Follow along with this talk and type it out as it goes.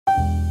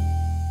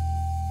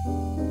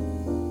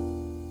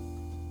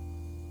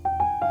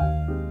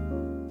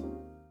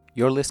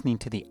You're listening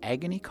to the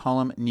Agony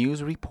Column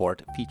News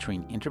Report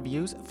featuring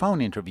interviews, phone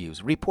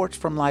interviews, reports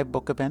from live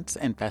book events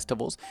and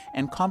festivals,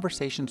 and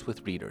conversations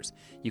with readers.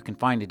 You can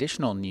find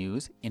additional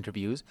news,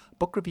 interviews,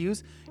 book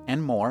reviews,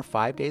 and more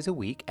 5 days a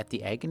week at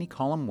the Agony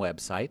Column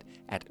website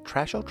at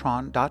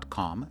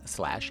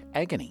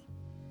trashotron.com/agony.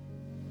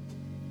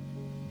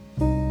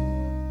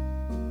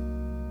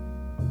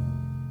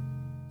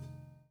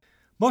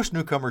 Most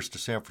newcomers to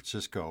San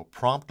Francisco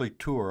promptly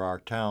tour our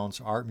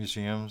town's art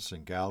museums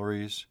and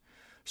galleries,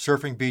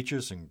 surfing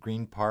beaches and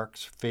green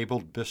parks,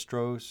 fabled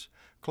bistros,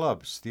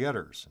 clubs,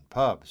 theaters, and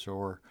pubs,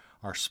 or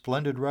our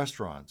splendid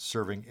restaurants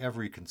serving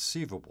every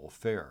conceivable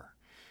fare.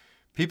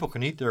 People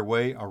can eat their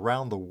way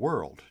around the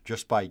world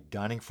just by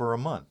dining for a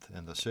month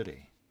in the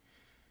city.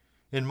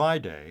 In my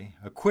day,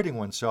 acquitting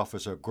oneself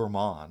as a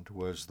gourmand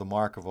was the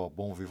mark of a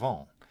bon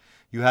vivant.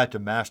 You had to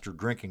master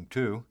drinking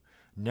too,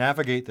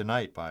 navigate the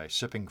night by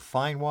sipping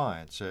fine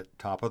wines at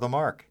top of the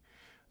mark,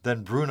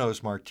 then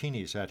Bruno's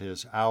martinis at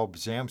his Aub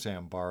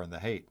Zamzam bar in the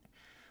Haight,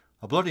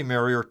 a Bloody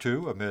Mary or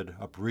two amid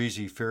a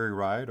breezy ferry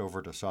ride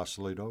over to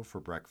Sausalito for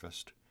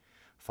breakfast.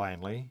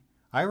 Finally,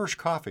 Irish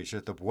coffees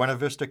at the Buena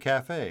Vista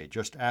Cafe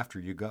just after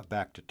you got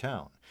back to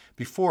town,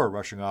 before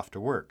rushing off to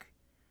work.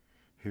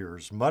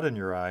 Here's mud in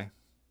your eye.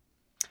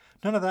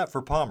 None of that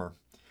for Palmer.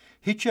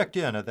 He checked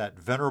in at that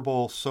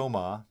venerable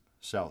Soma,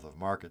 south of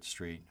Market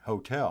Street,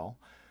 hotel,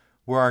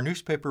 where our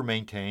newspaper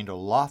maintained a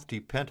lofty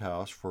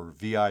penthouse for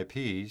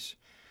VIPs,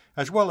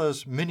 as well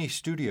as mini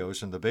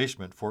studios in the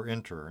basement for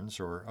interns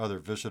or other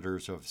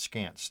visitors of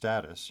scant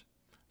status,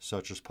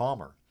 such as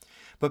Palmer.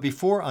 But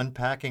before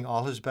unpacking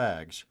all his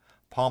bags,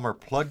 Palmer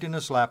plugged in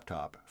his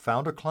laptop,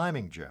 found a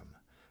climbing gym,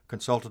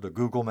 consulted a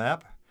Google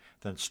map,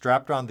 then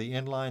strapped on the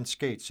inline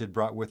skates he'd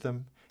brought with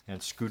him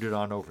and scooted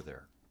on over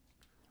there.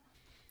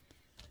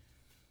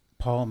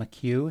 Paul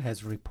McHugh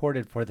has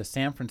reported for the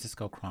San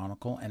Francisco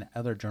Chronicle and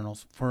other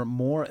journals for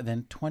more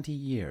than 20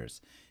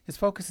 years. His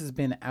focus has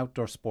been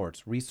outdoor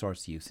sports,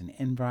 resource use, and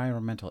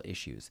environmental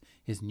issues.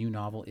 His new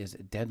novel is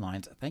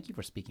Deadlines. Thank you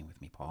for speaking with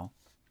me, Paul.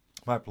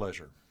 My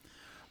pleasure.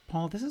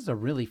 Paul, this is a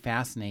really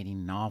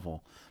fascinating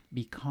novel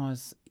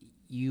because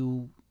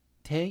you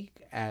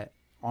take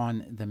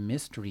on the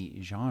mystery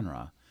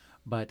genre,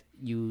 but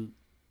you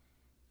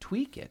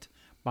tweak it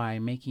by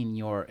making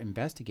your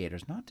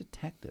investigators not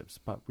detectives,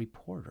 but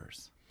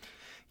reporters.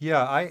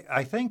 Yeah,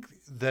 I think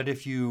that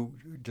if you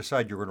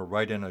decide you're going to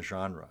write in a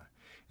genre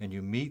and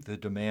you meet the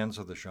demands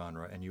of the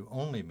genre and you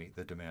only meet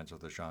the demands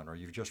of the genre,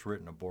 you've just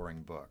written a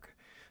boring book.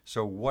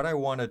 So what I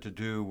wanted to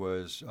do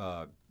was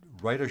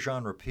write a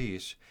genre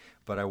piece,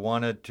 but I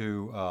wanted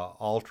to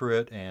alter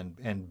it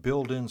and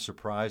build in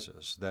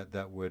surprises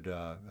that would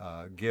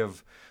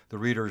give the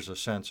readers a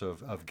sense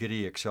of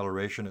giddy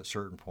acceleration at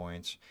certain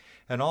points,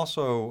 and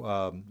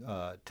also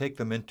take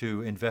them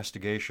into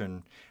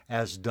investigation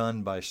as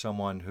done by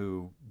someone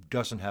who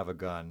doesn't have a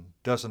gun,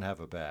 doesn't have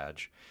a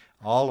badge.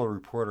 All a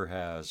reporter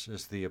has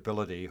is the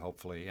ability,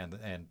 hopefully, and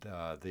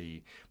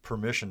the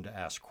permission to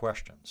ask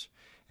questions.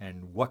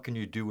 And what can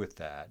you do with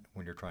that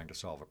when you're trying to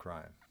solve a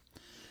crime?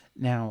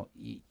 Now,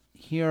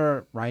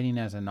 here, writing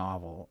as a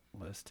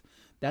novelist,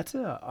 that's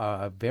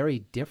a very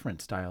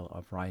different style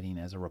of writing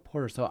as a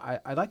reporter. So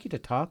I'd like you to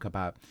talk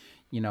about,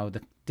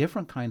 the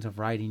different kinds of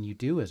writing you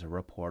do as a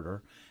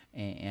reporter,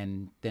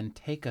 and then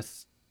take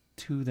us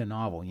to the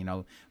novel.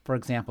 For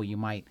example, you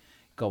might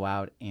go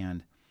out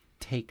and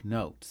take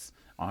notes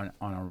on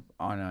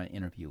an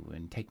interview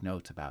and take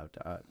notes about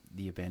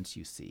the events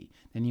you see.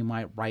 Then you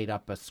might write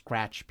up a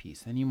scratch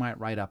piece. Then you might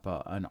write up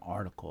an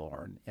article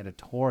or an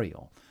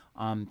editorial.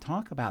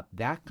 Talk about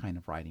that kind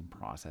of writing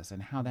process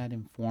and how that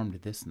informed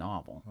this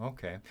novel.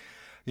 Okay.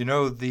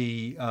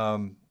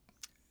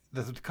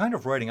 The kind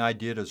of writing I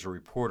did as a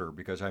reporter,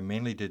 because I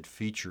mainly did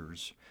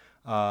features,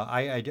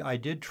 I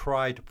did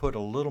try to put a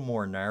little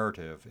more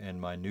narrative in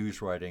my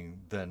news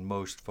writing than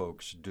most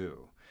folks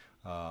do.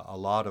 A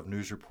lot of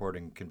news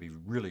reporting can be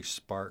really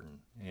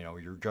Spartan.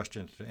 You're just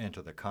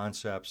into the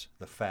concepts,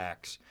 the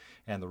facts,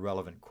 and the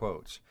relevant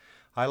quotes.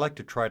 I like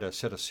to try to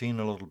set a scene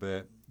a little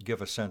bit,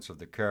 give a sense of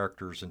the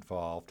characters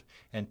involved,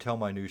 and tell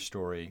my news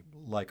story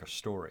like a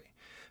story.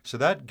 So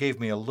that gave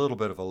me a little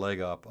bit of a leg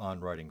up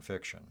on writing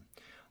fiction.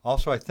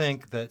 Also, I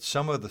think that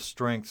some of the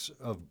strengths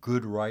of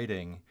good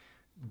writing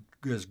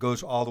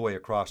goes all the way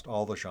across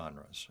all the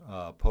genres,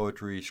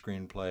 poetry,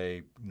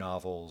 screenplay,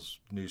 novels,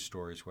 news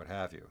stories, what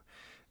have you.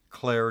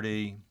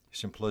 Clarity,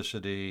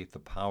 simplicity, the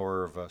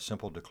power of a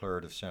simple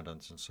declarative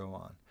sentence, and so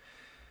on.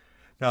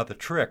 Now, the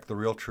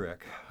real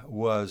trick,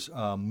 was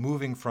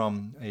moving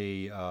from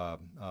a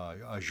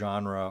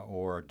genre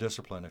or a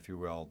discipline, if you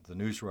will, the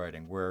news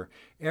writing, where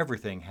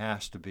everything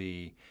has to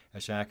be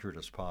as accurate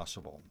as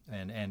possible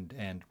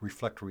and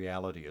reflect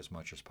reality as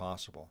much as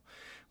possible.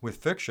 With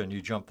fiction,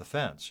 you jump the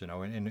fence.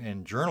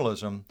 In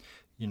journalism,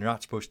 you're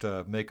not supposed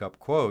to make up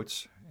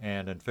quotes,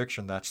 and in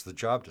fiction, that's the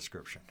job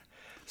description.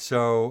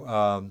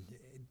 So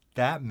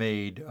that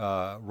made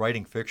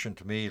writing fiction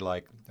to me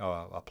like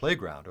a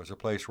playground. It was a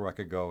place where I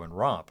could go and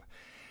romp.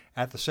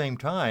 At the same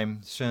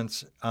time,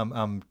 since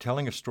I'm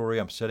telling a story,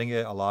 I'm setting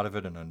a lot of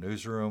it in a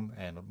newsroom,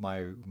 and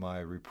my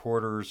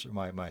reporters,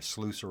 my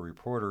sleuths or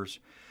reporters,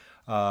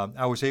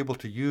 I was able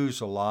to use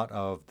a lot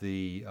of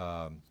the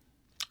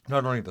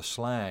not only the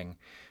slang,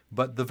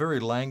 but the very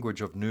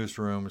language of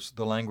newsrooms,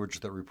 the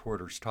language that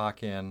reporters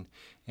talk in,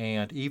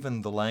 and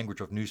even the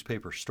language of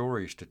newspaper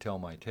stories to tell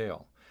my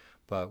tale.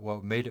 But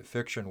what made it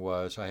fiction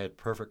was I had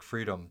perfect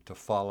freedom to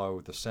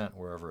follow the scent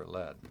wherever it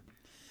led.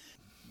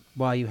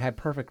 While you had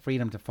perfect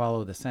freedom to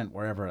follow the scent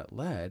wherever it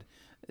led,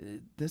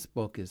 this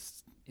book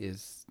is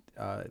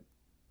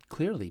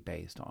clearly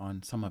based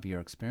on some of your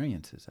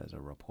experiences as a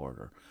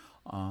reporter.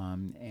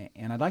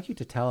 And I'd like you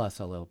to tell us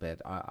a little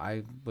bit.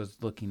 I was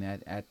looking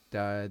at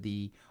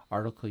the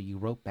article you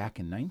wrote back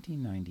in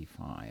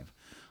 1995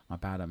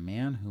 about a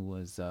man who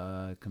was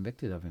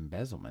convicted of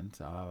embezzlement,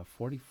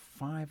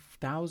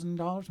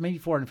 $45,000, maybe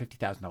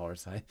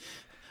 $450,000.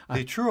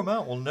 The true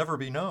amount will never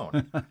be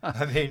known.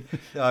 I mean,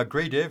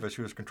 Gray Davis,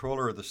 who was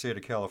controller of the state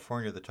of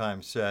California at the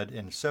time, said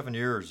in 7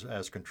 years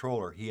as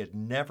controller, he had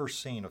never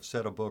seen a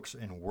set of books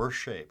in worse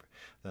shape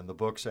than the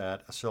books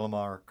at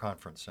Asilomar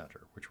Conference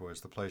Center, which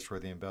was the place where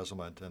the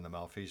embezzlement and the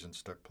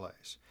malfeasance took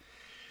place.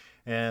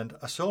 And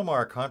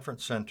Asilomar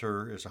Conference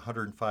Center is a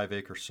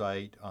 105-acre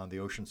site on the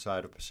ocean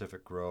side of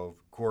Pacific Grove.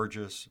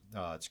 Gorgeous.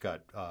 It's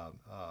got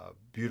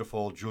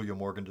beautiful Julia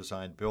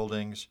Morgan-designed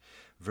buildings,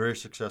 very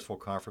successful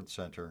conference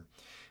center.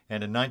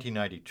 And in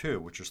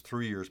 1992, which is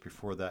 3 years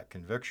before that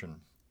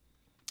conviction,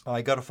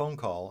 I got a phone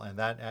call, and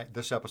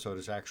this episode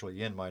is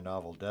actually in my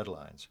novel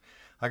Deadlines.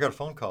 I got a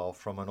phone call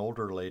from an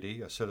older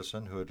lady, a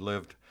citizen who had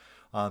lived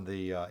on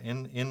the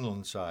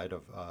inland side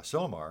of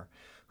Asilomar,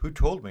 who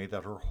told me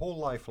that her whole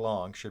life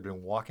long she had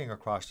been walking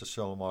across to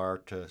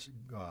Asilomar to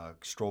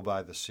stroll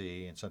by the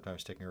sea and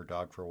sometimes taking her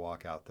dog for a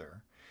walk out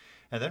there.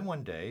 And then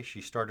one day she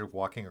started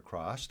walking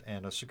across,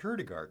 and a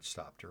security guard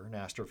stopped her and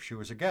asked her if she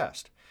was a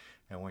guest.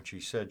 And when she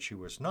said she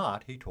was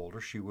not, he told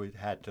her she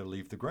had to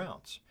leave the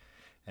grounds.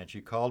 And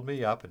she called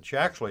me up, and she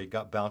actually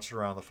got bounced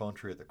around the phone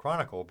tree at the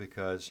Chronicle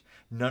because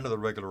none of the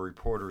regular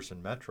reporters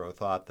in Metro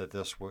thought that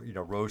this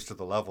rose to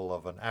the level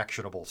of an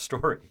actionable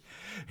story.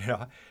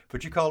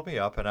 But she called me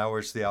up, and I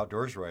was the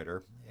outdoors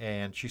writer,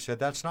 and she said,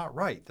 "That's not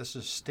right. This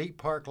is state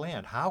park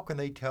land. How can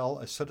they tell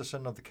a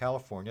citizen of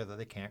California that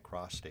they can't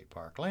cross state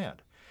park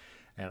land?"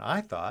 And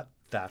I thought,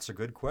 that's a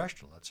good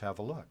question. Let's have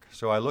a look.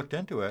 So I looked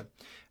into it,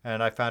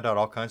 and I found out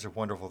all kinds of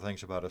wonderful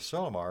things about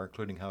Asilomar,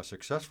 including how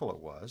successful it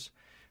was.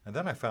 And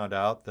then I found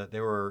out that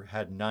they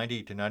had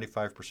 90 to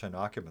 95%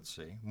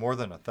 occupancy, more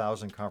than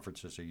 1,000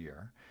 conferences a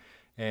year,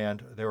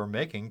 and they were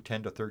making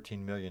 $10 to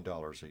 $13 million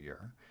a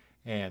year,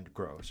 and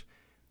gross,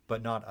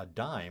 but not a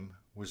dime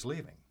was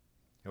leaving.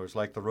 It was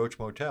like the Roach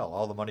Motel.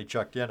 All the money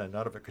checked in, and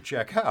none of it could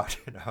check out.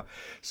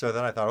 So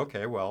then I thought,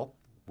 okay, well,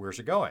 where's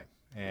it going?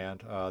 And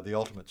the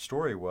ultimate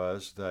story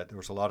was that there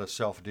was a lot of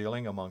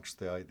self-dealing amongst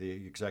the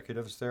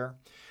executives there.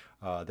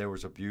 There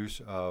was abuse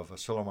of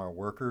Asilomar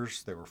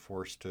workers. They were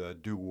forced to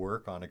do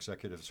work on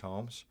executives'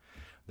 homes.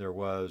 There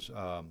was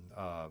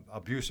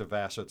abuse of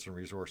assets and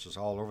resources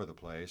all over the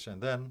place.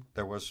 And then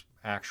there was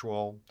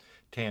actual,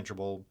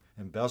 tangible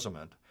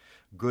embezzlement.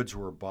 Goods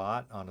were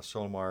bought on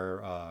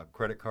Asilomar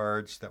credit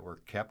cards that were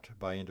kept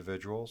by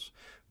individuals.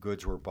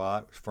 Goods were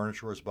bought,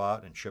 furniture was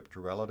bought and shipped to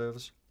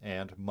relatives,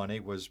 and money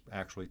was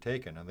actually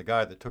taken. And the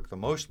guy that took the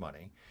most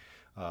money,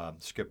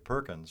 Skip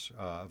Perkins,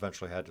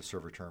 eventually had to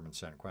serve a term in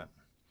San Quentin.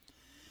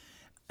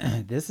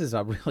 This is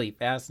a really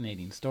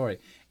fascinating story,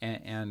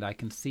 and I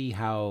can see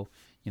how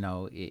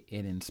it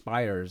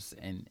inspires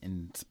and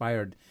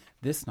inspired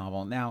this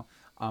novel. Now,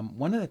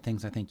 one of the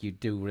things I think you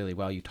do really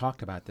well, you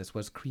talked about this,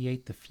 was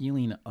create the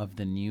feeling of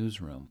the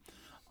newsroom.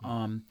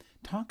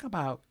 Talk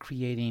about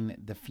creating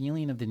the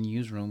feeling of the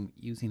newsroom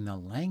using the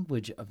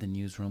language of the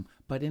newsroom,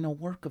 but in a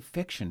work of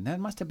fiction. That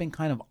must have been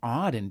kind of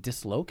odd and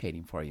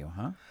dislocating for you,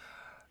 huh?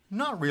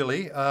 Not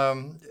really.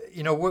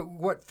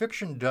 What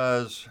fiction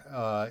does,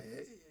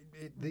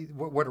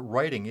 what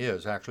writing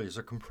is actually is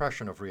a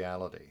compression of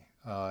reality.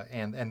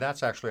 And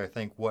that's actually, I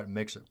think, what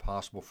makes it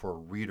possible for a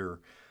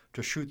reader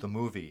to shoot the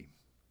movie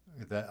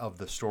of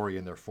the story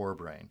in their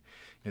forebrain.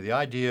 The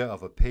idea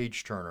of a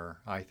page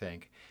turner, I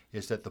think,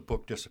 is that the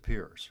book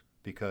disappears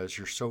because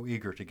you're so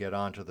eager to get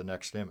on to the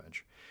next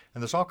image.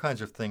 And there's all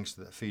kinds of things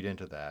that feed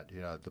into that,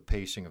 the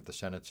pacing of the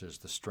sentences,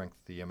 the strength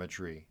of the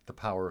imagery, the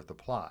power of the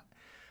plot.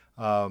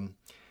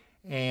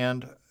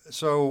 And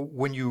so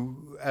when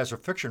you, as a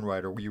fiction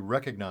writer, you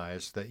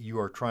recognize that you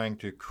are trying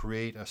to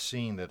create a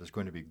scene that is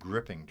going to be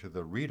gripping to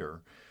the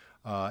reader,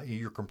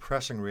 you're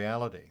compressing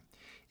reality.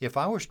 If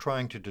I was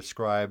trying to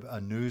describe a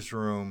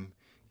newsroom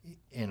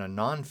in a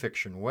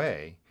nonfiction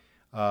way,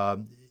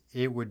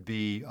 it would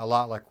be a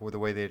lot like the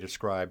way they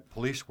describe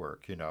police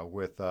work,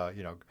 with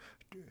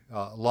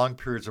long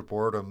periods of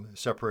boredom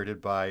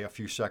separated by a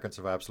few seconds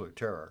of absolute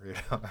terror.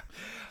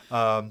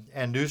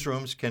 And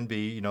newsrooms can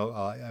be,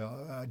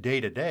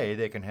 day to day,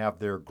 they can have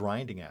their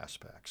grinding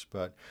aspects.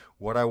 But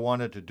what I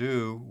wanted to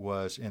do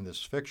was, in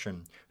this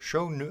fiction,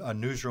 show a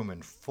newsroom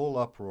in full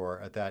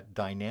uproar at that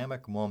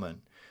dynamic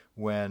moment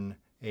when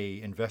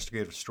a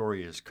investigative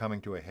story is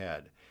coming to a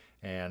head,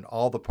 and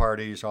all the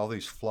parties, all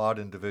these flawed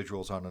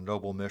individuals on a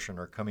noble mission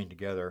are coming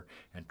together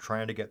and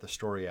trying to get the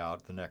story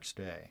out the next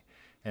day.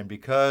 And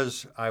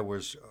because I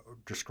was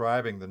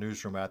describing the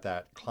newsroom at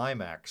that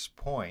climax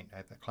point,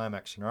 at the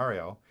climax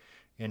scenario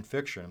in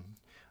fiction,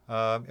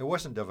 it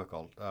wasn't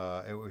difficult.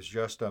 It was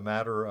just a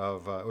matter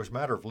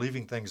of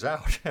leaving things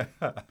out.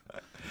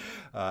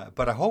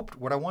 But I hoped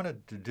what I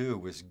wanted to do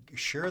was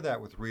share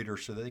that with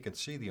readers so that they could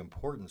see the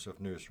importance of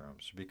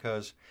newsrooms,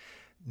 because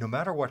no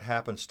matter what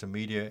happens to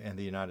media in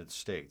the United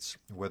States,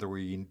 whether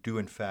we do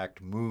in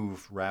fact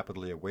move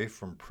rapidly away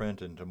from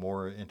print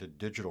into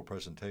digital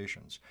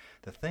presentations,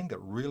 the thing that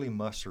really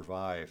must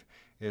survive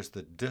is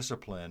the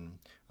discipline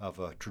of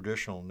a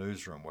traditional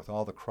newsroom with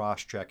all the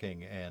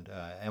cross-checking and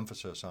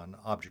emphasis on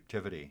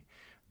objectivity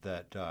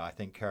that I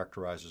think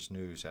characterizes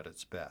news at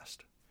its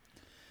best.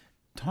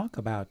 Talk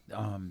about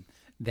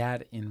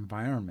that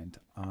environment.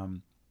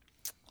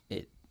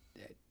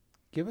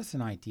 Give us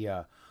an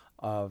idea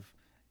of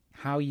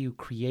how you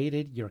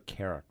created your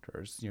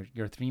characters,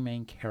 your three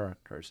main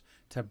characters,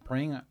 to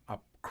bring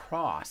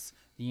across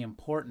the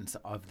importance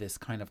of this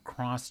kind of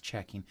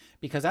cross-checking,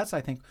 because that's,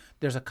 I think,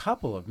 there's a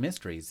couple of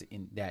mysteries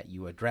that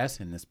you address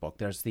in this book.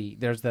 There's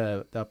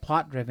the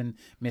plot-driven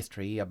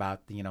mystery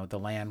about the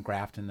land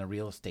graft and the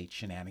real estate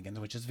shenanigans,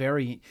 which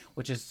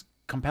is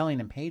compelling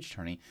and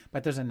page-turning.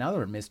 But there's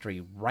another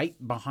mystery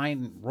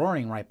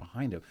roaring right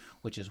behind it,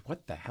 which is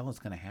what the hell is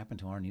going to happen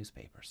to our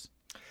newspapers?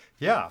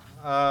 Yeah.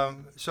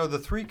 So the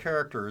three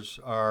characters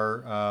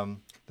are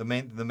the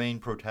main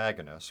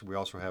protagonists. We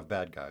also have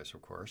bad guys,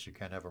 of course. You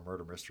can't have a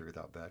murder mystery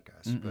without bad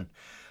guys. Mm-mm.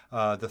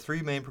 But the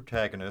three main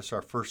protagonists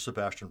are first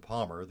Sebastian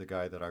Palmer, the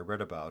guy that I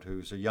read about,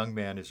 who's a young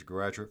man. He's a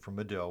graduate from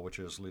Medill, which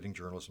is a leading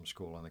journalism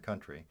school in the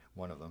country,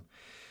 one of them.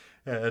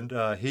 And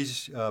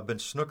he's been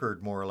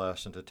snookered more or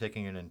less into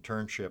taking an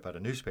internship at a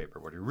newspaper.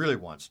 What he really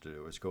wants to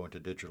do is go into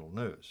digital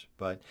news.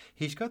 But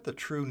he's got the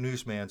true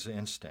newsman's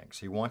instincts.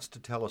 He wants to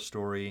tell a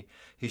story.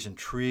 He's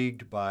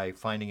intrigued by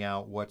finding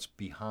out what's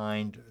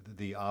behind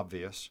the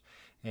obvious.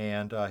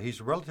 And he's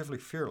relatively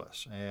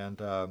fearless.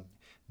 And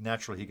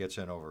naturally, he gets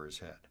in over his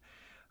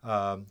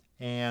head.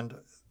 And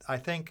I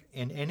think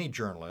in any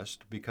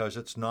journalist, because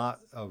it's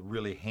not a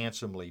really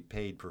handsomely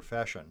paid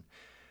profession,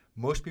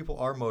 most people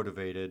are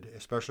motivated,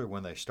 especially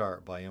when they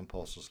start, by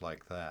impulses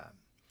like that.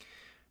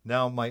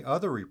 Now, my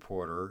other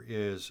reporter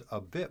is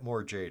a bit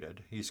more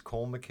jaded. He's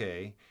Cole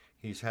McKay.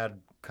 He's had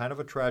kind of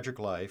a tragic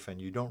life,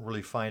 and you don't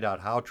really find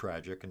out how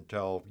tragic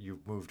until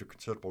you've moved a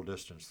considerable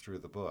distance through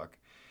the book.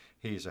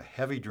 He's a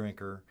heavy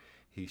drinker.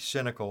 He's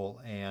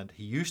cynical, and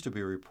he used to be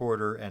a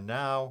reporter, and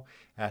now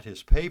at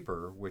his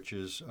paper, which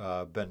has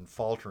been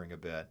faltering a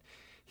bit,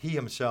 he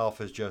himself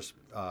has just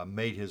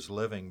made his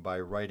living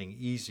by writing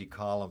easy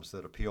columns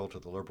that appeal to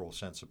the liberal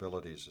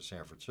sensibilities of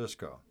San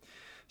Francisco.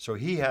 So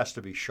he has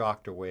to be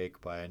shocked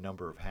awake by a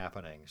number of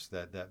happenings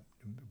that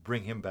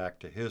bring him back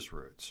to his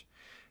roots.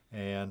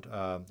 And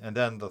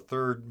then the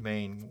third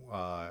main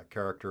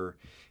character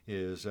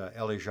is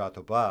Elie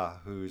Jatoba,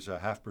 who's a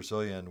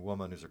half-Brazilian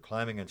woman who's a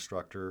climbing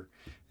instructor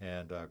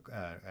and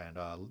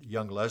a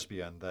young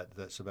lesbian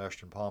that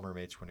Sebastian Palmer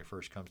meets when he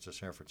first comes to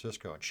San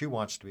Francisco. And she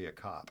wants to be a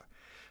cop.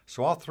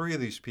 So all three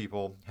of these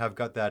people have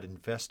got that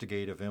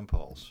investigative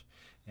impulse.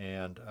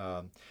 And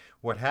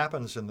what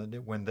happens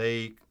when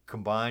they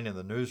combine in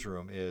the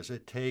newsroom is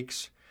it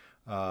takes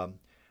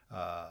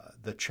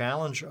the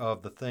challenge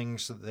of the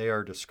things that they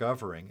are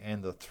discovering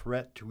and the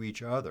threat to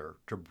each other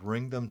to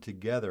bring them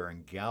together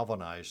and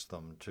galvanize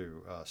them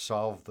to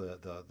solve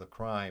the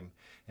crime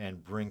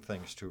and bring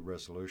things to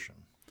resolution.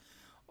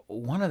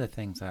 One of the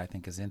things that I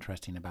think is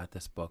interesting about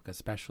this book,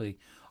 especially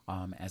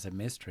as a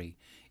mystery,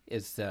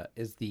 is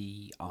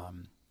the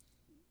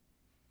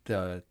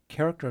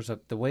characters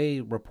of the way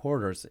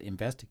reporters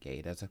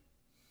investigate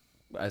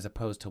as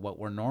opposed to what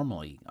we're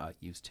normally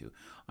used to.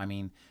 I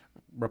mean,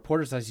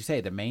 reporters, as you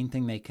say, the main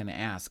thing they can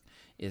ask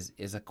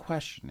is a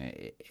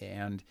question,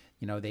 and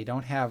they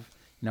don't have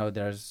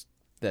there's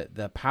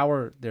the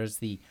power. There's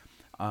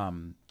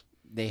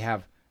they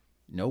have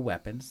no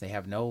weapons, they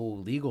have no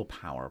legal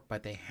power,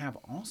 but they have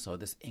also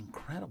this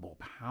incredible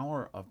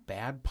power of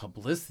bad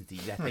publicity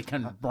that they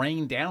can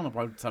bring down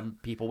about some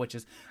people, which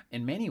is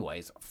in many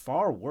ways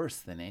far worse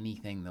than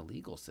anything the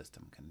legal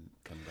system can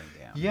bring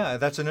down. Yeah,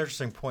 that's an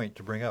interesting point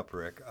to bring up,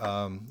 Rick.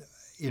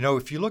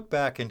 If you look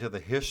back into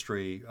the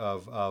history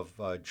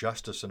of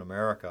justice in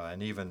America,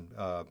 and even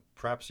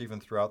perhaps even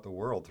throughout the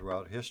world,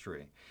 throughout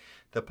history,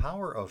 the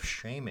power of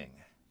shaming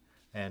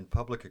and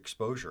public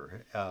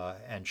exposure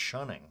and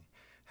shunning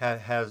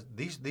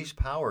these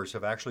powers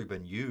have actually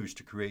been used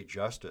to create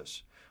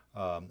justice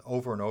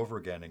over and over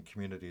again in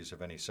communities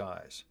of any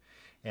size.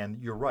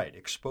 And you're right,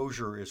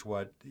 exposure is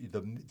what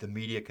the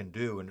media can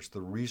do, and it's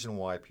the reason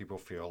why people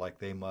feel like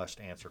they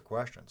must answer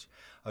questions.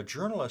 A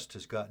journalist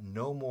has got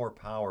no more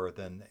power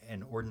than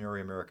an ordinary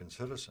American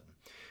citizen.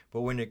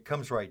 But when it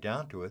comes right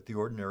down to it, the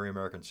ordinary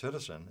American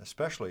citizen,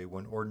 especially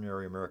when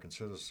ordinary American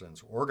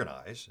citizens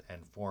organize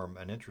and form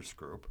an interest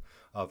group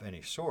of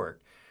any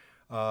sort,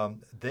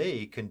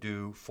 They can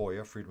do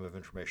FOIA, Freedom of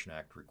Information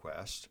Act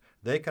requests.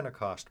 They can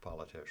accost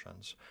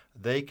politicians.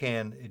 They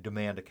can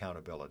demand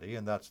accountability,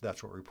 and that's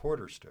what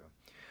reporters do.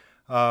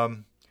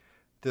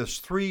 There's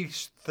three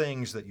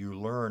things that you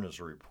learn as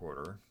a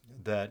reporter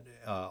that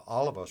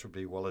all of us would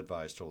be well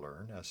advised to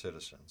learn as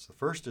citizens. The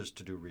first is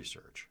to do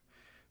research.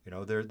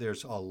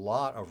 There's a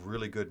lot of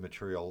really good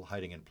material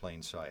hiding in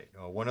plain sight.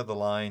 One of the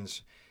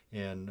lines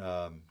in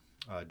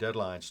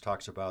Deadlines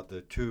talks about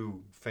the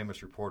two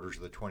famous reporters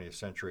of the 20th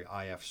century,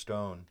 I.F.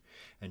 Stone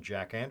and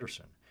Jack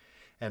Anderson.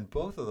 And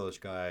both of those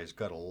guys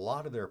got a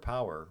lot of their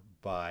power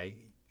by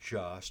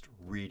just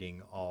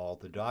reading all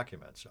the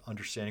documents,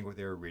 understanding what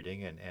they were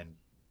reading, and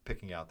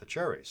picking out the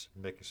cherries,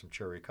 making some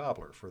cherry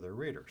cobbler for their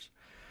readers.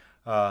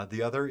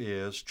 The other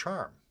is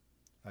charm.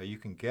 You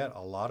can get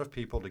a lot of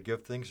people to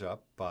give things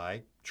up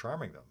by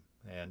charming them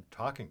and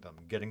talking to them,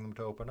 getting them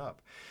to open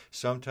up.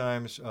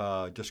 Sometimes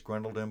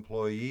disgruntled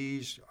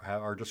employees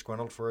are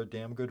disgruntled for a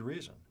damn good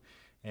reason.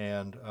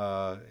 And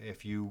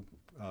if you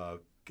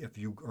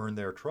earn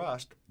their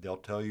trust, they'll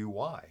tell you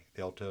why.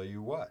 They'll tell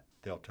you what.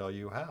 They'll tell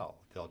you how.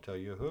 They'll tell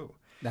you who.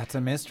 That's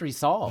a mystery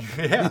solved.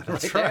 Yeah,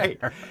 that's right.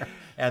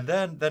 And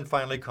then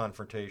finally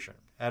confrontation.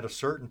 At a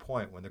certain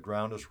point, when the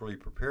ground is really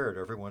prepared,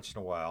 every once in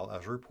a while,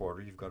 as a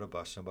reporter, you've got to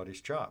bust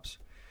somebody's chops.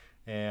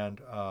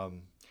 And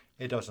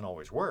it doesn't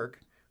always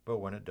work, but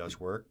when it does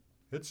work,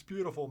 it's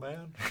beautiful,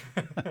 man.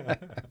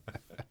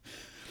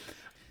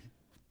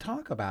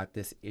 Talk about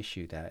this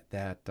issue that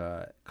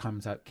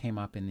came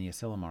up in the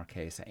Asilomar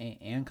case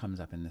and comes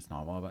up in this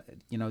novel. About,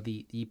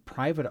 the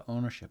private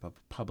ownership of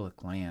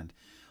public land.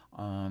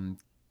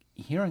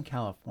 Here in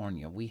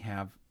California, we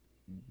have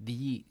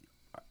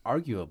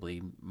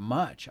arguably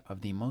much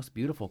of the most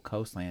beautiful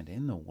coastland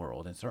in the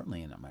world, and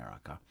certainly in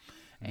America.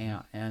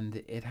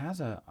 And it has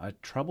a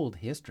troubled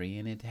history,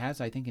 and it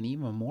has, I think, an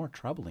even more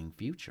troubling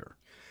future.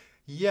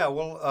 Yeah,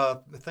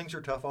 well, things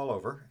are tough all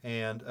over,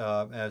 and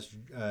as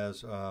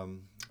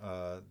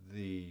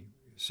the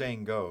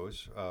saying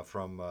goes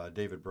from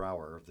David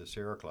Brower of the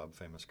Sierra Club,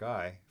 famous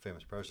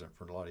president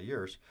for a lot of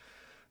years,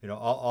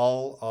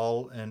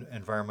 all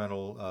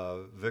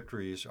environmental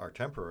victories are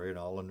temporary, and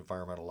all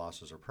environmental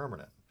losses are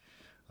permanent.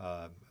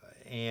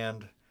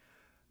 And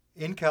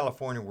in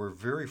California, we're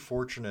very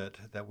fortunate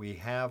that we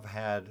have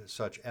had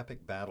such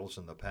epic battles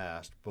in the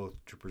past,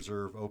 both to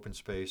preserve open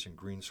space and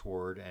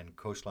greensward and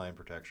coastline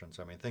protections.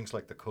 I mean, things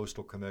like the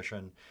Coastal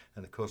Commission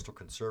and the Coastal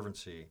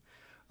Conservancy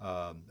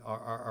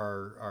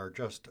are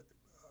just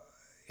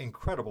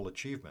incredible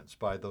achievements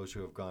by those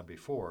who have gone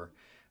before.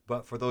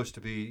 But for those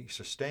to be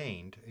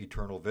sustained,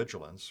 eternal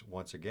vigilance,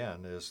 once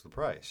again, is the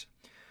price.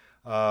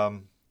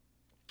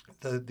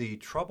 The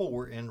trouble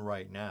we're in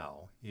right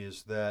now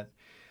is that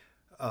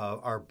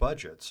our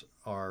budgets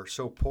are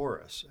so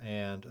porous,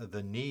 and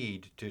the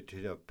need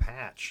to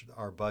patch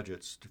our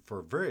budgets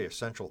for very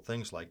essential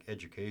things like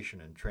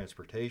education and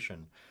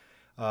transportation,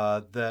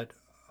 that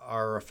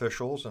our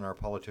officials and our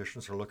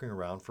politicians are looking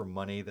around for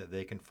money that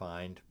they can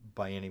find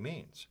by any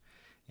means.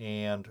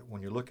 And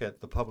when you look at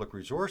the public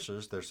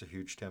resources, there's a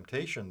huge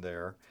temptation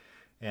there.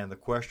 And the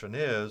question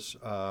is,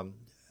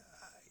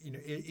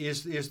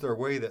 is there a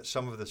way that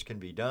some of this can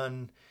be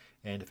done?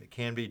 And if it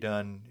can be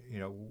done,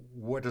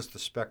 what is the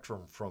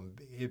spectrum from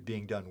it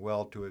being done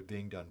well to it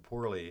being done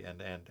poorly,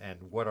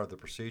 and what are the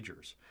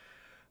procedures?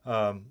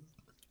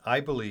 I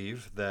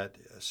believe that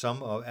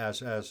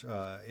as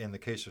in the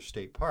case of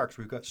state parks,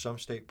 we've got some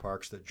state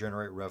parks that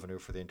generate revenue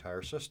for the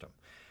entire system.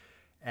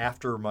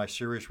 After my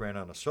series ran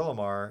on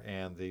Asilomar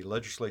and the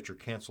legislature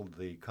canceled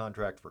the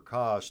contract for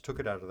cause, took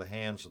it out of the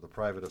hands of the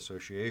private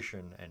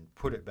association and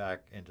put it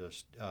back into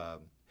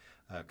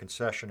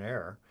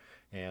concessionaire,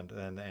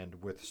 and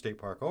with state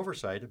park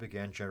oversight, it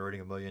began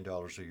generating $1 million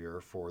a year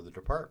for the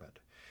department.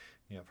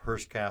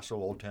 Hearst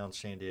Castle, Old Town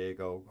San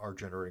Diego are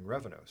generating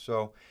revenue.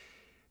 So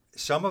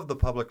some of the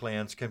public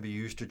lands can be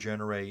used to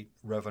generate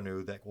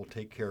revenue that will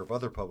take care of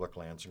other public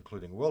lands,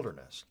 including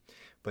wilderness.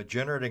 But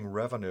generating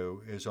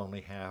revenue is only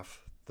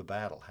half the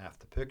battle, half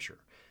the picture.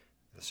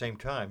 At the same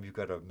time, you've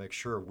got to make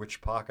sure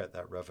which pocket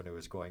that revenue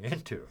is going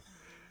into.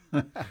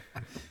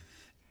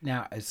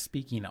 Now,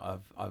 speaking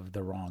of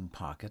the wrong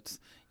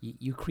pockets,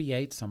 you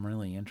create some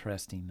really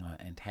interesting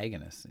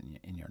antagonists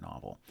in your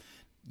novel.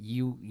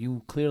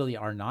 You clearly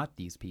are not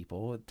these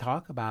people.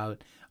 Talk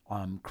about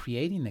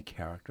creating the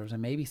characters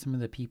and maybe some of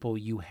the people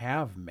you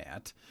have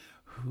met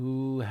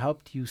who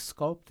helped you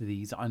sculpt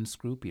these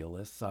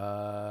unscrupulous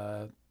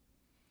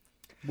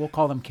we'll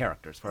call them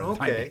characters for the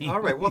time being. All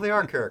right. Well, they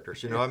are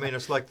characters. I mean,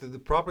 it's like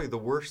probably the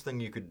worst thing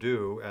you could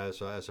do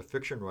as a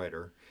fiction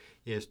writer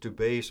is to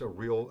base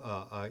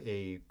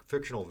a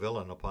fictional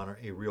villain upon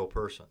a real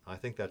person. I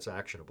think that's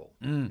actionable.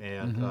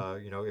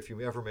 If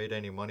you ever made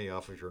any money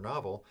off of your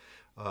novel,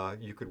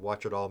 you could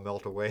watch it all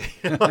melt away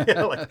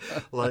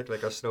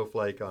like a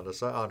snowflake on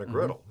a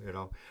griddle.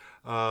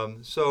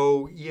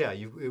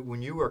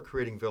 When you are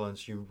creating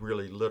villains, you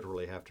really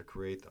literally have to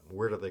create them.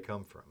 Where do they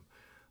come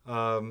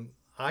from?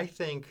 I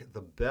think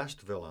the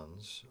best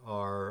villains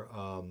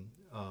are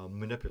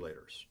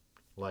manipulators,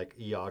 like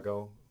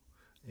Iago,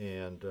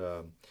 and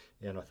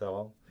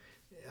Othello.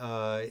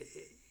 Uh,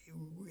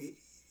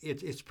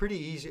 it's pretty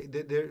easy.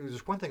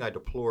 There's one thing I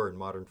deplore in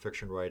modern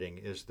fiction writing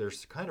is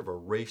there's kind of a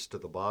race to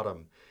the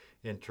bottom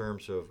in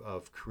terms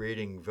of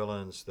creating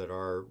villains that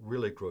are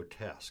really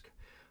grotesque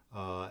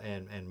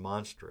and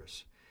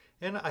monstrous.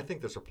 And I think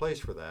there's a place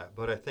for that,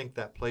 but I think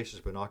that place has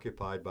been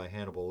occupied by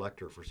Hannibal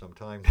Lecter for some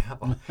time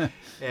now.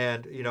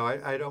 And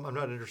I'm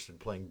not interested in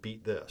playing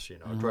beat this.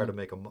 Try to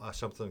make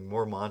something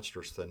more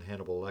monstrous than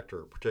Hannibal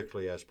Lecter,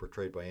 particularly as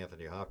portrayed by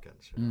Anthony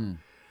Hopkins.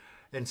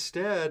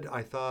 Instead,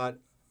 I thought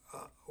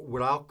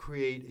what I'll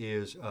create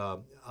is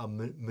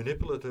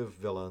manipulative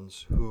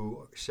villains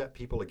who set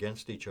people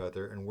against each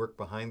other and work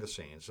behind the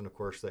scenes. And of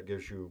course, that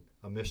gives you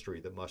a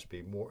mystery that must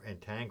be more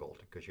entangled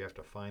because you have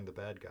to find the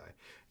bad guy.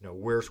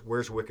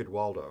 Where's Wicked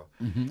Waldo?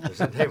 Is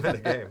the name of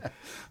the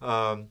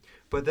game.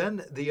 But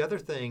then the other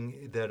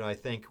thing that I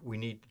think we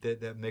need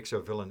that makes a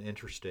villain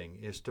interesting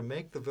is to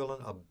make the villain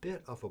a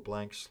bit of a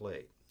blank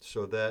slate,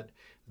 so that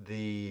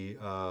the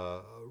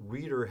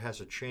reader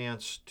has a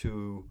chance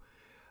to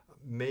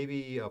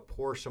maybe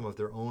pour some of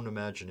their own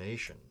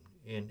imagination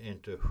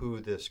into who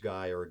this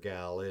guy or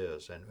gal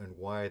is and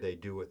why they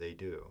do what they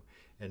do.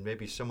 And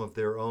maybe some of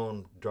their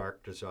own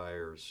dark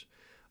desires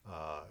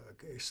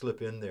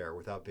slip in there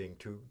without being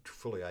too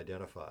fully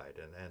identified.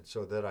 And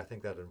so that I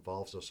think that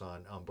involves us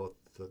on both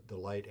the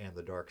light and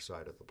the dark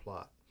side of the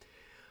plot.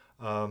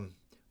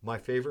 My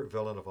favorite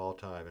villain of all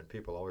time, and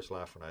people always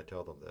laugh when I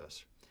tell them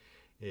this,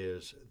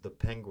 is the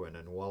Penguin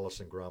in Wallace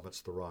and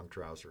Gromit's The Wrong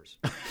Trousers.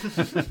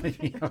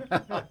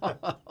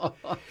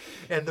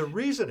 And the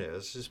reason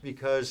is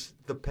because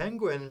the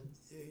Penguin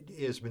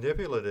is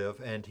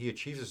manipulative and he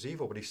achieves his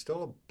evil, but he's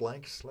still a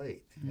blank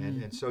slate.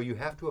 And so you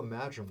have to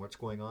imagine what's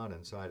going on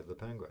inside of the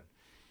Penguin.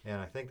 And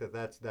I think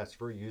that's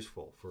very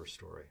useful for a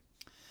story.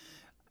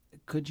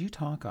 Could you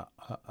talk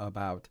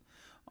about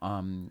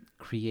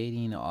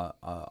creating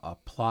a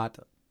plot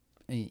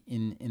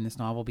in this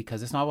novel,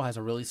 because this novel has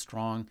a really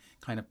strong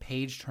kind of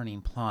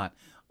page-turning plot.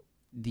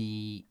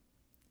 The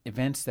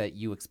events that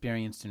you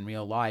experienced in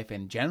real life,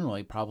 and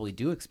generally probably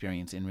do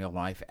experience in real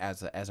life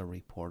as a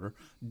reporter,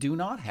 do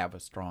not have a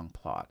strong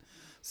plot.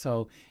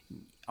 So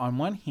on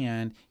one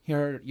hand,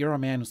 here you're a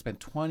man who spent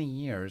 20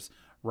 years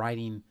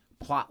writing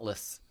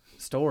plotless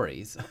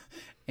stories,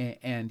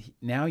 and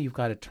now you've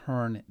got to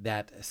turn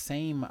that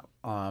same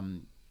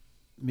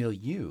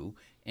milieu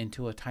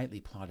into a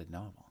tightly plotted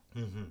novel.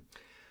 Mm-hmm.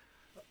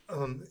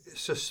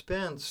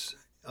 Suspense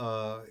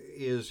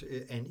is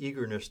an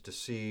eagerness to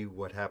see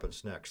what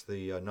happens next.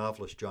 The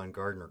novelist John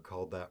Gardner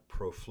called that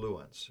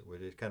profluence.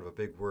 It's kind of a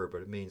big word,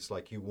 but it means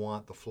like you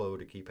want the flow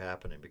to keep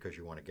happening because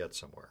you want to get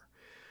somewhere.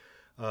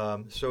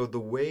 So the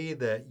way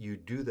that you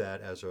do that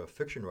as a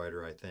fiction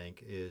writer, I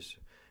think, it's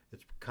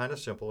kind of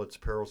simple. It's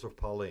Perils of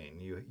Pauline.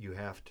 You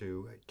have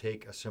to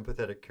take a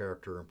sympathetic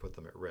character and put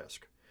them at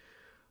risk.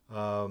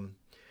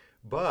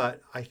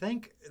 But I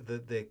think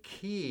the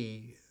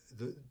key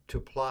to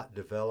plot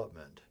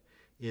development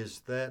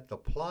is that the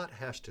plot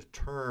has to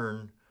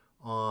turn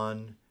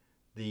on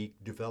the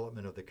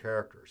development of the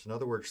characters. In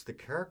other words, the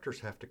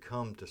characters have to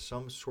come to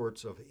some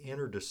sorts of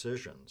inner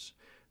decisions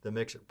that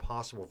makes it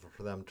possible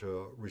for them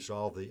to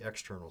resolve the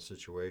external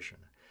situation.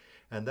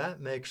 And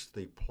that makes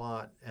the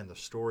plot and the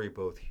story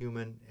both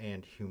human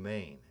and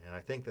humane. And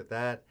I think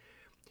that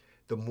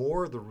the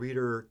more the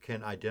reader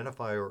can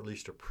identify or at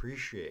least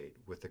appreciate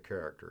what the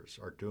characters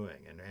are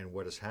doing and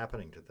what is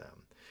happening to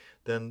them,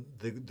 then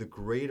the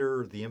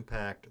greater the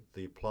impact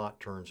the plot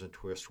turns and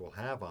twists will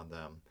have on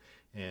them,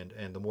 and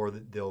the more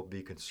that they'll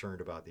be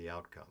concerned about the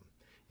outcome.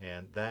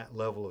 And that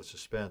level of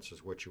suspense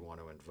is what you want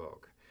to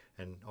invoke.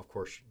 And, of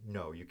course,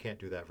 no, you can't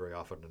do that very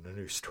often in a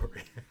news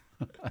story.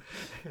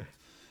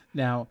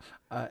 Now,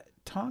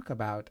 talk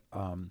about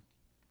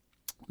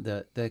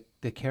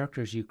the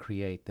characters you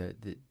create,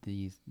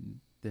 the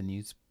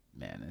newsmen,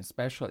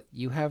 especially.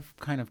 You have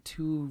kind of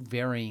two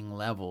varying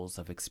levels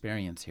of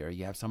experience here.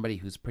 You have somebody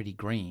who's pretty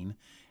green,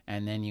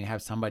 and then you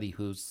have somebody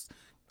who's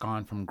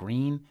gone from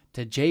green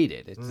to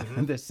jaded. It's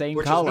the same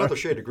Which color. Which is another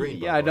shade of green.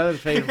 Yeah, another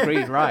shade of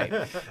green,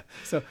 right.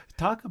 So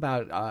talk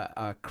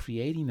about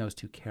creating those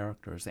two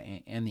characters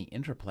and the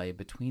interplay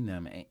between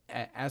them.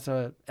 As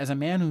a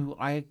man who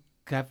I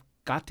have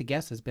got to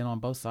guess has been on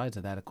both sides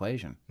of that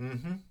equation.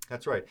 Mm-hmm.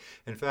 That's right.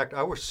 In fact,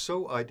 I was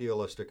so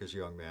idealistic as a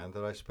young man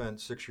that I spent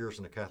 6 years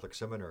in a Catholic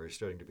seminary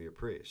studying to be a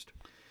priest.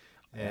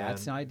 And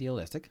that's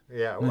idealistic.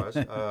 Yeah, it was.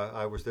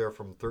 I was there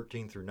from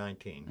 13 through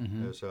 19.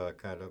 Mm-hmm. It was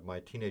kind of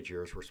my teenage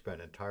years were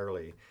spent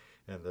entirely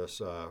in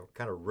this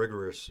kind of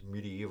rigorous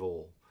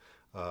medieval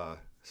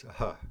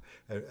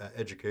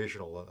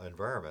educational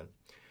environment.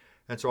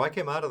 And so I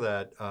came out of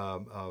that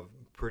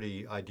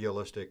pretty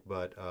idealistic,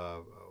 but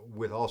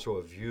with also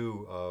a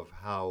view of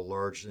how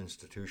large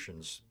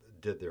institutions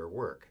did their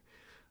work.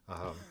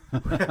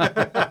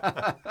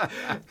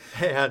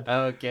 And,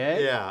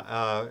 okay.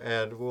 Yeah,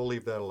 and we'll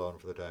leave that alone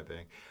for the time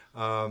being.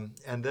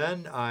 And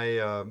then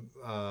I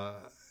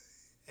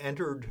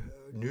entered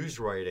news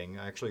writing.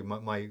 Actually,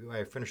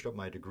 I finished up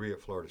my degree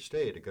at Florida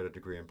State. I got a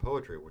degree in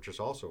poetry, which is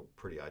also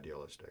pretty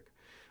idealistic.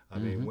 I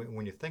mean,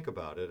 when you think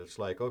about it, it's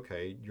like,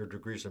 okay, your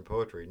degree's in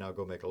poetry, now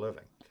go make a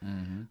living.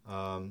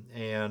 I'll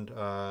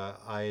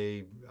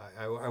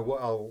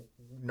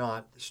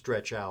not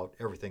stretch out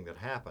everything that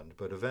happened,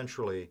 but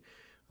eventually,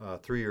 3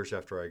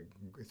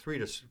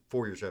 to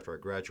 4 years after I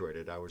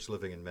graduated, I was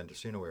living in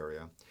Mendocino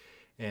area,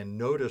 and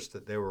noticed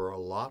that there were a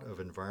lot of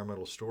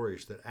environmental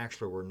stories that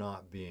actually were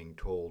not being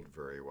told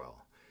very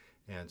well.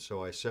 And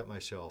so I set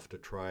myself to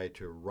try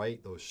to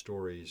write those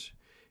stories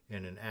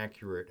in an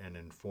accurate and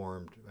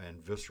informed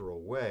and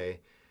visceral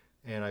way.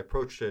 And I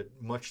approached it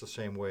much the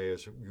same way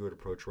as you would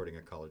approach writing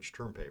a college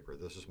term paper.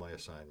 This is my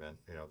assignment.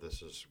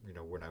 This is,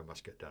 when I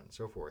must get done and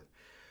so forth.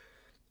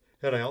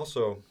 And I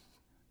also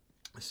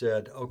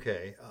said,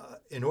 okay,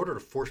 in order to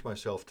force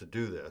myself to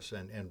do this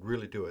and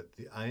really do it,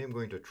 I am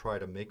going to try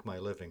to make my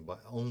living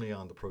only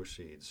on the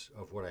proceeds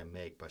of what I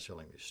make by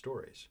selling these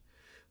stories.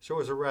 So it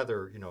was a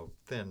rather,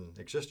 thin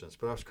existence,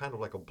 but I was kind of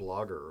like a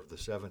blogger of the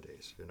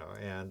 70s,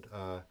 and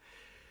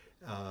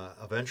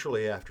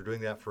eventually, after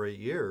doing that for 8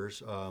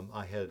 years,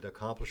 I had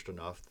accomplished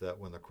enough that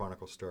when the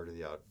Chronicle started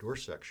the outdoor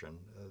section,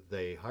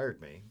 they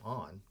hired me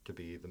on to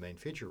be the main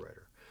feature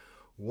writer.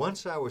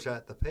 Once I was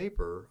at the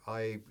paper,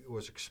 I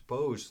was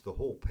exposed to the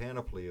whole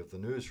panoply of the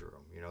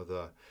newsroom,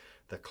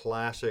 the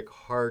classic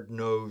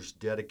hard-nosed,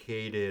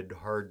 dedicated,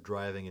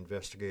 hard-driving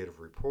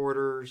investigative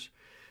reporters,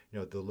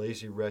 the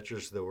lazy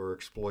wretches that were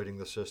exploiting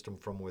the system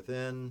from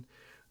within,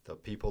 the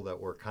people that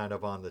were kind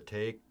of on the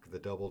take, the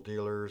double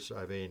dealers.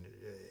 I mean,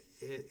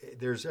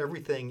 there's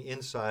everything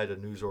inside a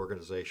news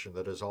organization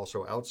that is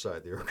also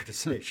outside the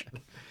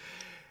organization.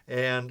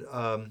 And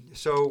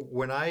so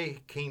when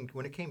it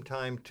came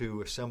time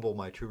to assemble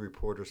my two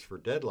reporters for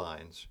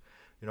deadlines,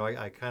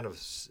 I kind of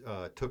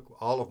took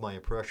all of my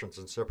impressions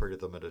and separated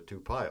them into two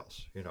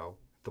piles.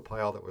 The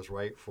pile that was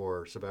right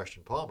for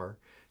Sebastian Palmer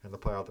and the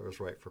pile that was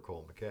right for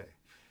Cole McKay.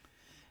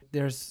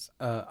 There's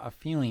a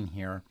feeling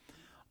here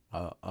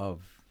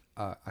of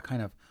a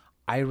kind of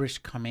Irish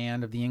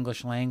command of the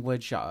English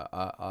language,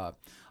 a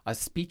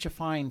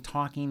speechifying,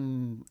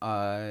 talking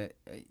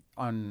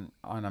on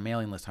a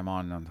mailing list I'm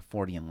on the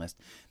Fortean list.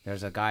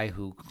 There's a guy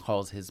who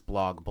calls his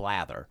blog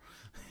Blather.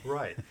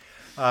 Right.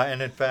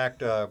 And in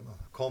fact,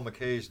 Cole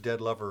McKay's dead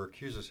lover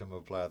accuses him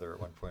of blather at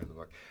one point in the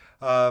book.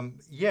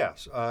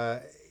 Yes.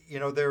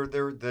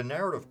 The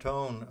narrative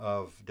tone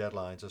of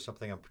Deadlines is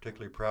something I'm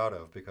particularly proud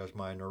of because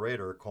my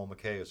narrator, Cole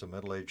McKay, is a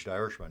middle-aged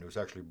Irishman who's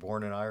actually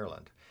born in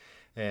Ireland.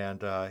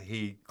 And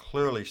he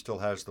clearly still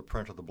has the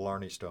print of the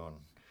Blarney Stone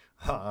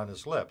on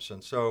his lips.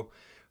 And so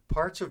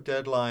parts of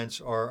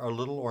Deadlines are a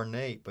little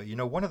ornate, but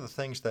one of the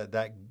things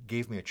that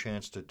gave me a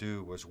chance to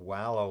do was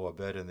wallow a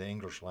bit in the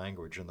English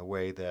language in the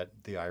way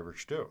that the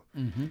Irish do.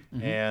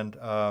 And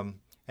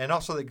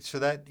also, so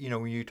that,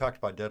 when you talked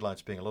about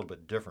Deadlines being a little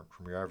bit different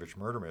from your average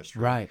murder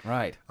mystery.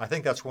 Right. I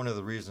think that's one of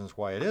the reasons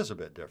why it is a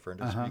bit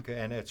different.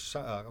 And it's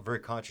a very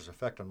conscious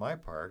effect on my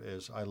part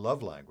is I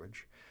love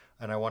language.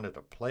 And I wanted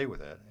to play with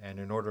it. And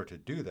in order to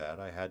do that,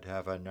 I had to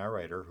have a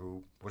narrator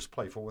who was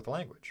playful with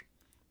language.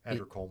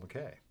 Enter Cole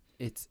McKay.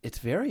 It's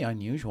very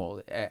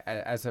unusual.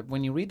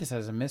 When you read this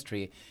as a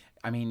mystery,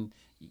 I mean,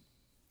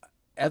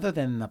 other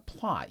than the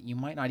plot, you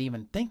might not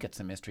even think it's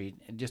a mystery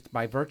just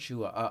by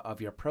virtue of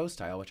your prose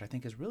style, which I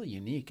think is really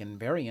unique and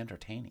very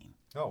entertaining.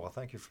 Oh, well,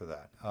 thank you for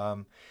that.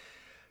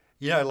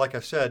 Like I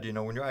said,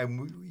 when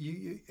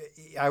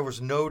I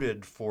was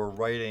noted for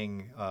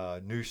writing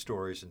news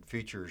stories and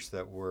features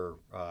that were,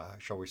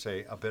 shall we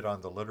say, a bit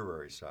on the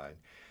literary side.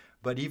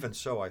 But even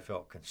so, I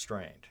felt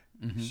constrained.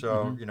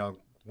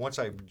 Once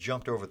I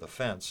jumped over the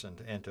fence and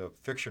into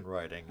fiction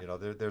writing,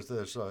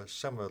 there's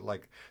some of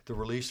like the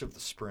release of the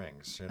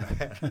springs,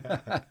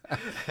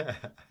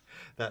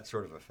 that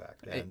sort of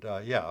effect. And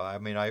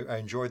I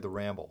enjoyed the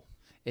ramble.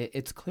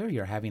 It's clear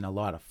you're having a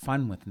lot of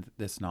fun with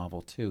this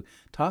novel, too.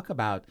 Talk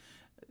about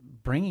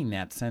bringing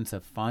that sense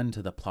of fun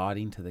to the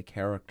plotting, to the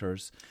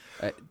characters,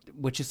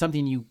 which is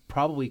something you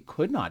probably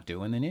could not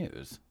do in the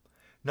news.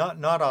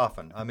 Not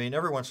often. I mean,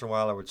 every once in a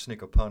while I would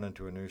sneak a pun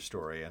into a news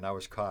story, and I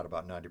was caught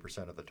about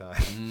 90% of the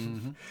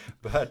time.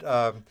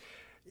 But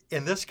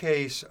in this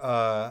case,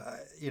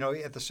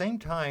 at the same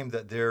time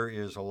that there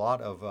is a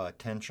lot of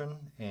tension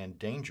and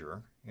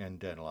danger in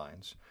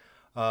Deadlines,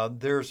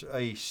 there's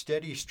a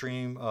steady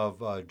stream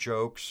of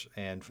jokes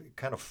and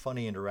kind of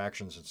funny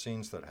interactions and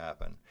scenes that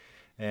happen.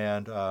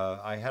 And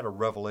I had a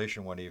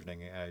revelation one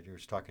evening. I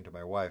was talking to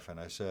my wife, and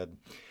I said,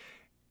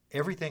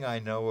 everything I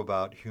know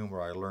about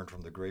humor I learned from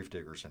the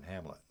gravediggers in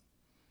Hamlet.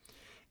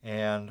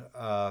 And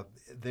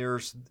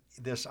there's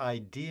this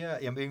idea,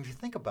 I mean, if you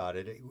think about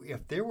it,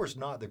 if there was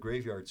not the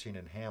graveyard scene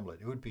in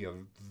Hamlet, it would be a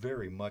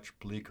very much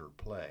bleaker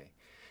play.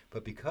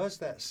 But because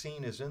that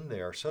scene is in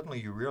there, suddenly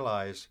you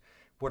realize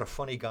what a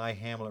funny guy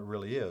Hamlet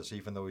really is,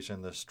 even though he's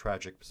in this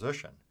tragic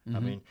position. I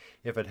mean,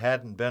 if it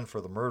hadn't been for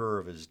the murder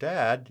of his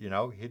dad,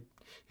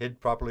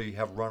 he'd probably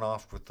have run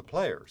off with the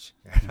players.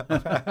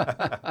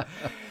 But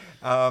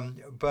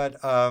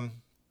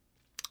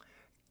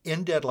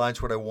in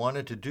Deadlines, what I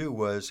wanted to do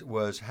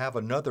was have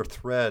another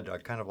thread,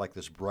 kind of like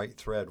this bright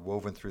thread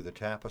woven through the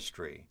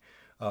tapestry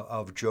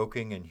of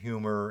joking and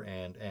humor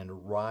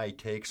and wry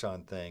takes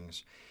on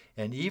things.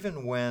 And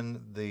even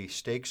when the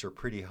stakes are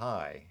pretty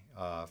high,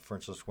 for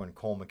instance, when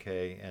Cole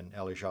McKay and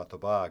Elie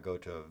Jatoba go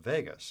to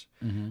Vegas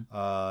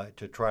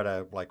to try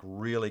to like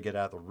really get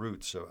at the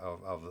roots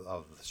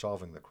of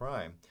solving the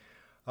crime,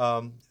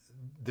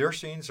 their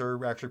scenes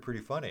are actually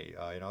pretty funny.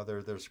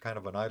 There's kind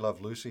of an I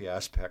Love Lucy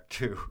aspect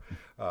to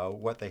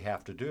what they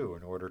have to do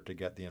in order to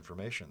get the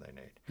information they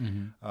need.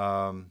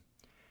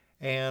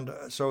 And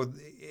so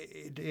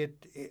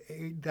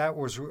that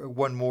was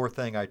one more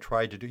thing I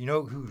tried to do. You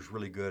know who's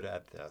really good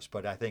at this,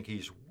 but I think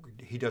he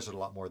does it a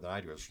lot more than I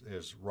do,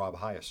 is Rob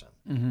Hyacin.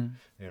 You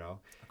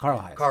know, Carl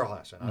Hyacin. Carl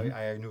Hyacin.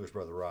 I knew his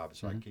brother Rob,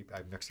 so I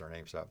mixed their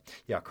names up.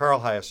 Yeah,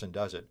 Carl Hyacin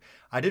does it.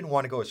 I didn't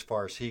want to go as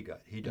far as he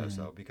does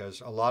though,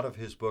 because a lot of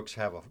his books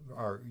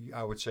are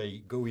I would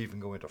say go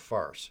into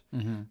farce.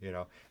 You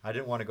know, I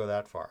didn't want to go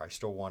that far. I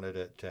still wanted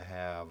it to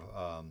have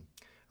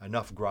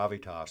enough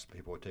gravitas that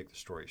people would take the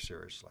story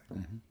seriously.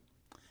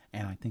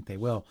 And I think they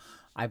will.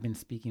 I've been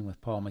speaking with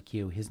Paul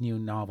McHugh. His new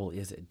novel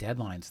is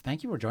Deadlines.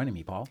 Thank you for joining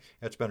me, Paul.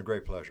 It's been a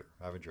great pleasure.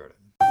 I've enjoyed it.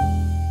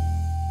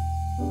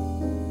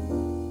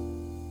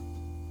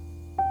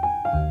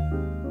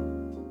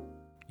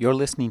 You're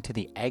listening to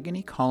the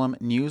Agony Column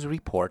News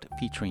Report,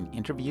 featuring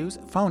interviews,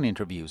 phone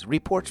interviews,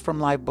 reports from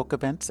live book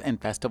events and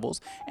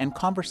festivals, and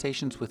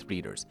conversations with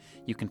readers.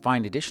 You can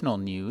find additional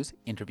news,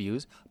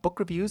 interviews, book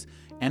reviews,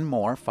 and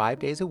more 5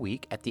 days a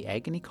week at the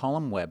Agony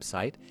Column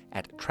website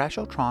at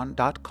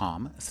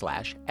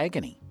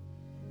trashotron.com/agony.